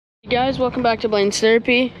Hey guys, welcome back to Blaine's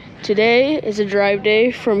Therapy. Today is a drive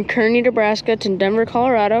day from Kearny, Nebraska to Denver,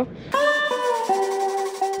 Colorado.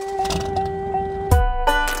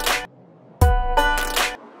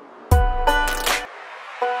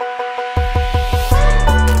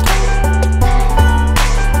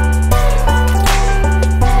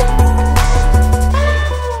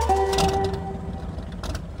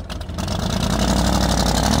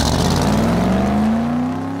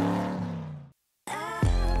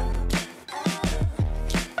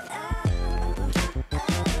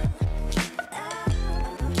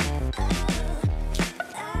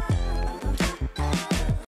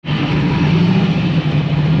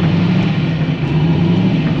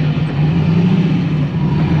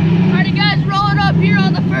 Here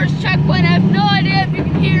on the first checkpoint. I have no idea if you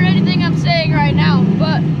can hear anything I'm saying right now,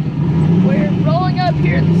 but we're rolling up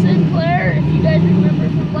here at the Sinclair. If you guys remember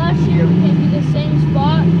from last year, we came to the same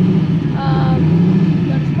spot.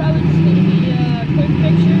 But it's probably just going to be a quick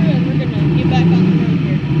picture, and we're going to get back on the road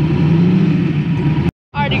here.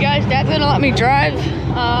 Alrighty guys, Dad's going to let me drive,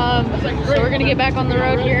 so we're going to get back on the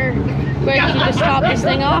road here quick. He just topped this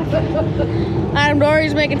thing off. Adam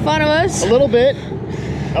Dory's making fun of us.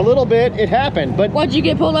 A little bit, it happened, but... What'd you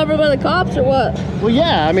get pulled over by the cops or what? Well,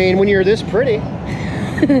 yeah, I mean, when you're this pretty,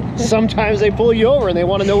 sometimes they pull you over and they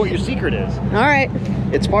want to know what your secret is. All right.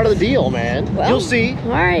 It's part of the deal, man. Well, you'll see.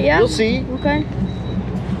 All right, yeah. You'll see. Okay.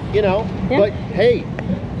 You know, yeah. But hey,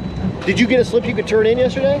 did you get a slip you could turn in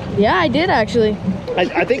yesterday? Yeah, I did actually.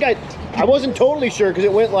 I think I wasn't totally sure because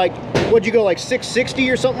it went like, what'd you go, like 660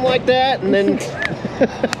 or something like that? And then...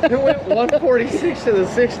 It went 146 to the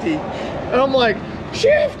 60. And I'm like,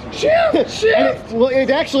 shift! Well, it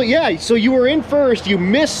actually, yeah, so you were in first, you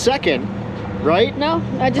missed second, right? No,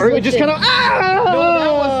 I just or it just kind of, No,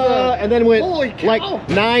 that was and then went holy cow. like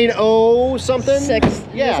 9-0 something. Six.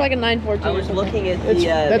 Yeah. It's like a 914. I was looking at the.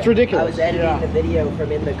 That's ridiculous. I was editing the video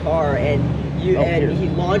from in the car, and he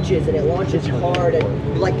launches, and it launches hard, and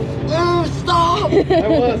you're like, oh, stop!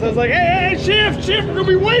 I was like, hey, shift, we're gonna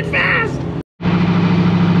be way fast!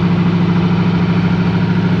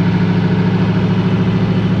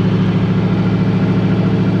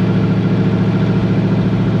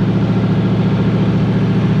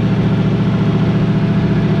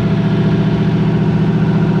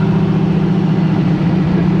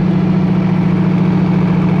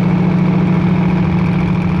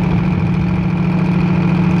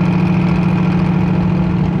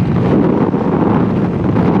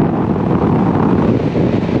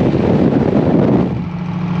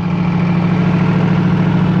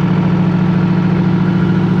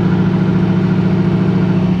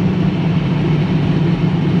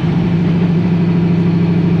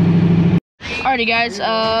 Alrighty guys,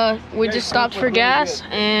 we just stopped for gas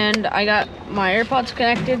and I got my AirPods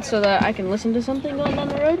connected so that I can listen to something going down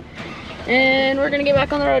the road. And we're gonna get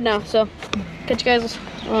back on the road now, so catch you guys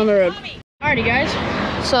on the road. Alrighty guys,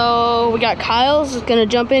 so we got Kyle's gonna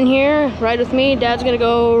jump in here, ride with me. Dad's gonna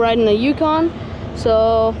go ride in the Yukon,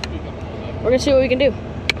 so we're gonna see what we can do.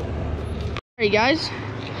 Alrighty guys,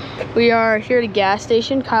 we are here at a gas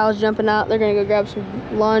station. Kyle's jumping out, they're gonna go grab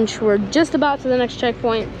some lunch. We're just about to the next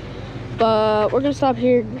checkpoint. But we're gonna stop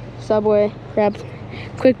here, Subway, grab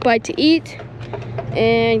a quick bite to eat,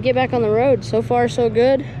 and get back on the road. So far, so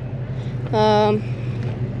good. I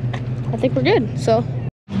think we're good, so.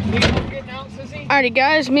 Alrighty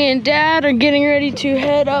guys, me and Dad are getting ready to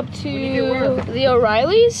head up to the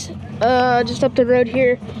O'Reilly's, just up the road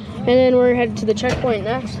here. And then we're headed to the checkpoint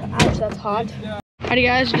next. Ouch, that's hot. Alrighty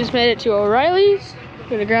guys, we just made it to O'Reilly's. We're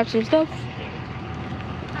gonna grab some stuff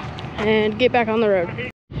and get back on the road.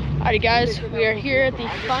 Alrighty guys, we are here at the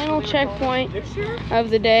final checkpoint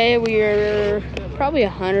of the day. We are probably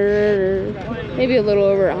 100 or maybe a little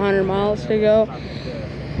over 100 miles to go.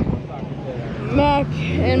 Mac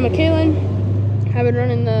and McKaylin have been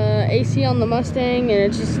running the AC on the Mustang and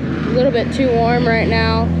it's just a little bit too warm right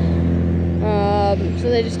now.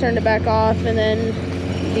 So they just turned it back off, and then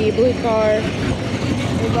the blue car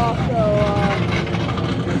is also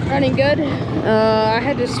running good. I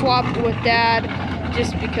had to swap with Dad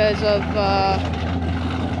just because of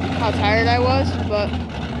how tired I was, but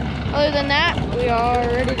other than that, we are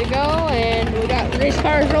ready to go, and we got race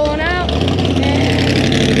cars rolling out, and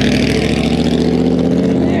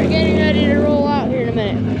they're getting ready to roll out here in a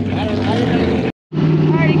minute.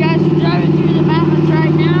 Alrighty guys, we're driving through the mountains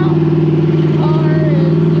right now. The car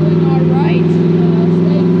is doing alright,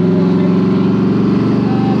 staying cool and everything.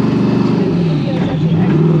 This video is actually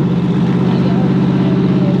excellent.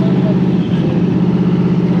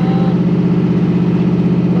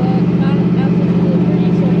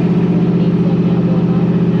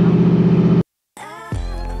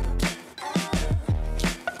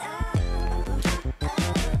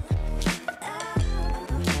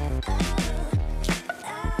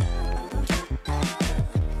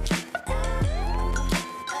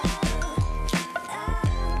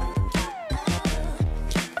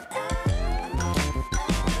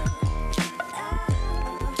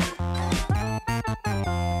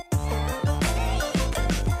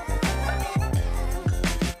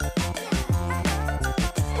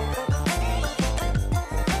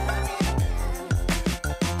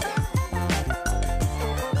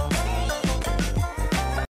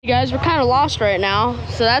 You guys, we're kind of lost right now,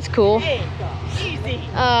 so that's cool. Hey, easy.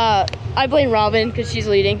 I blame Robin because she's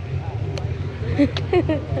leading. You're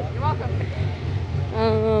welcome.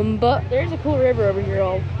 But there's a cool river over here.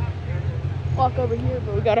 I'll walk over here,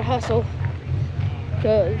 but we gotta hustle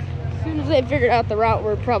because as soon as they figured out the route,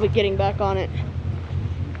 we're probably getting back on it.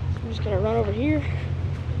 So I'm just gonna run over here.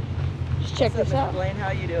 Just check this out. Blaine, how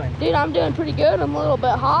you doing? Dude, I'm doing pretty good. I'm a little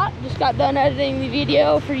bit hot. Just got done editing the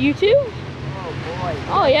video for YouTube. Oh boy.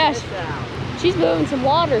 Oh yes, she's moving some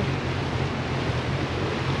water.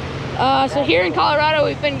 So here in Colorado,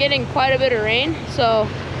 we've been getting quite a bit of rain. So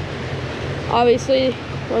obviously,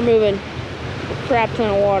 we're moving a crap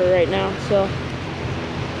ton of water right now. So,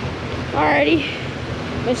 alrighty,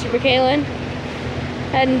 Mr. McKalen,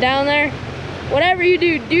 heading down there. Whatever you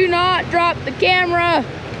do, do not drop the camera.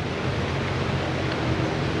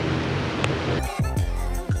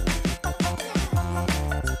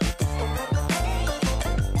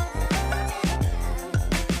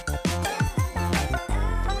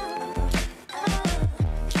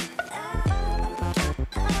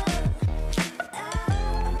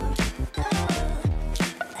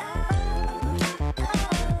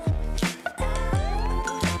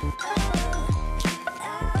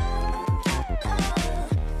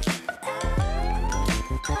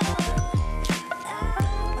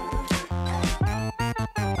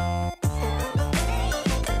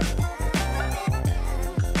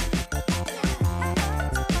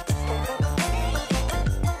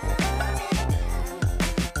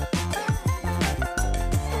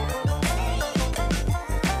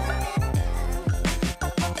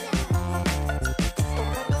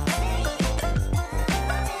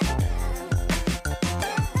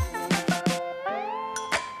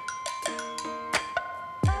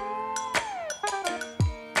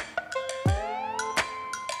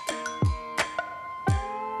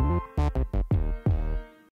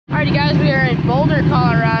 Alrighty guys, we are in Boulder,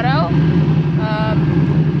 Colorado.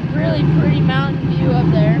 Really pretty mountain view up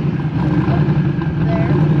there.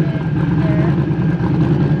 There, and there.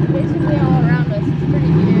 Basically all around us. It's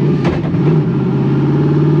pretty good.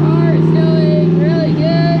 Car is doing really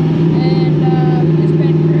good, and we've just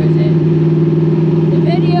been cruising. The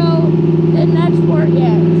video didn't export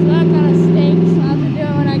yet, so that kind of stinks. I'll have to do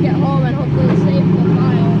it when I get home and hopefully save the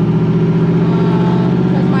file.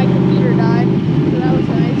 Because my computer died, so that was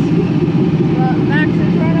nice. But Max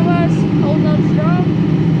in front of us, holding up strong,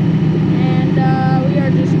 and we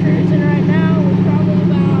are just cruising right now. We're probably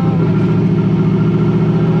about...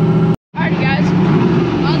 Alrighty guys,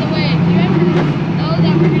 by the way, if you ever know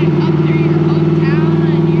that we're going to come through your hometown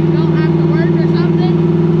and you don't have to work or something,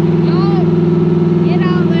 y'all get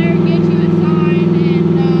out there, get you a sign,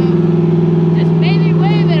 and just maybe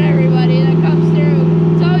wave at everybody that comes through.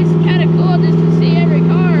 It's always kind of cool just to see every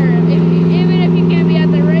car, even if you can't be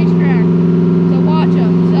at the racetrack, to watch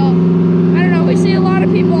them. So, I don't know, we see a lot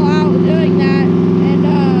of people out doing that, and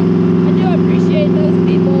I do appreciate those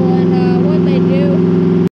people and what they do.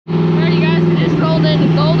 Alrighty guys, we just rolled into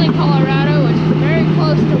Golden, Colorado, which is very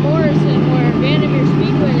close to Morrison, where Vandermeer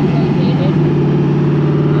Speedway is located.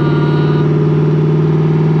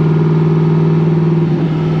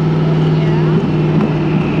 Yeah.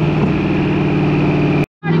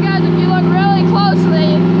 Alrighty guys, if you look really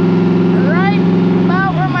closely, right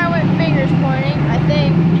about where my finger's pointing, I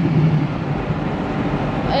think,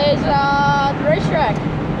 is the racetrack.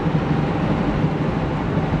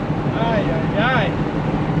 Aye, aye, aye.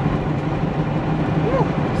 Whew,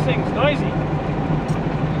 this thing's noisy.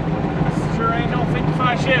 This sure ain't no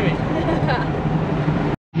 55 Chevy.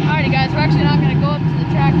 Alrighty guys, we're actually not going to go up to the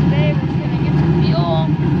track today. We're just going to get some fuel,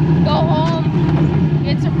 go home,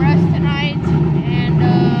 get some rest tonight, and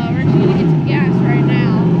we're just going to get some gas right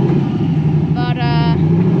now. But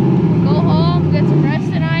we'll go home, get some rest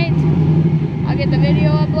tonight. I'll get the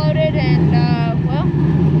video uploaded, and well,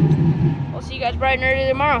 we'll see you guys bright and early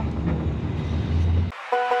tomorrow.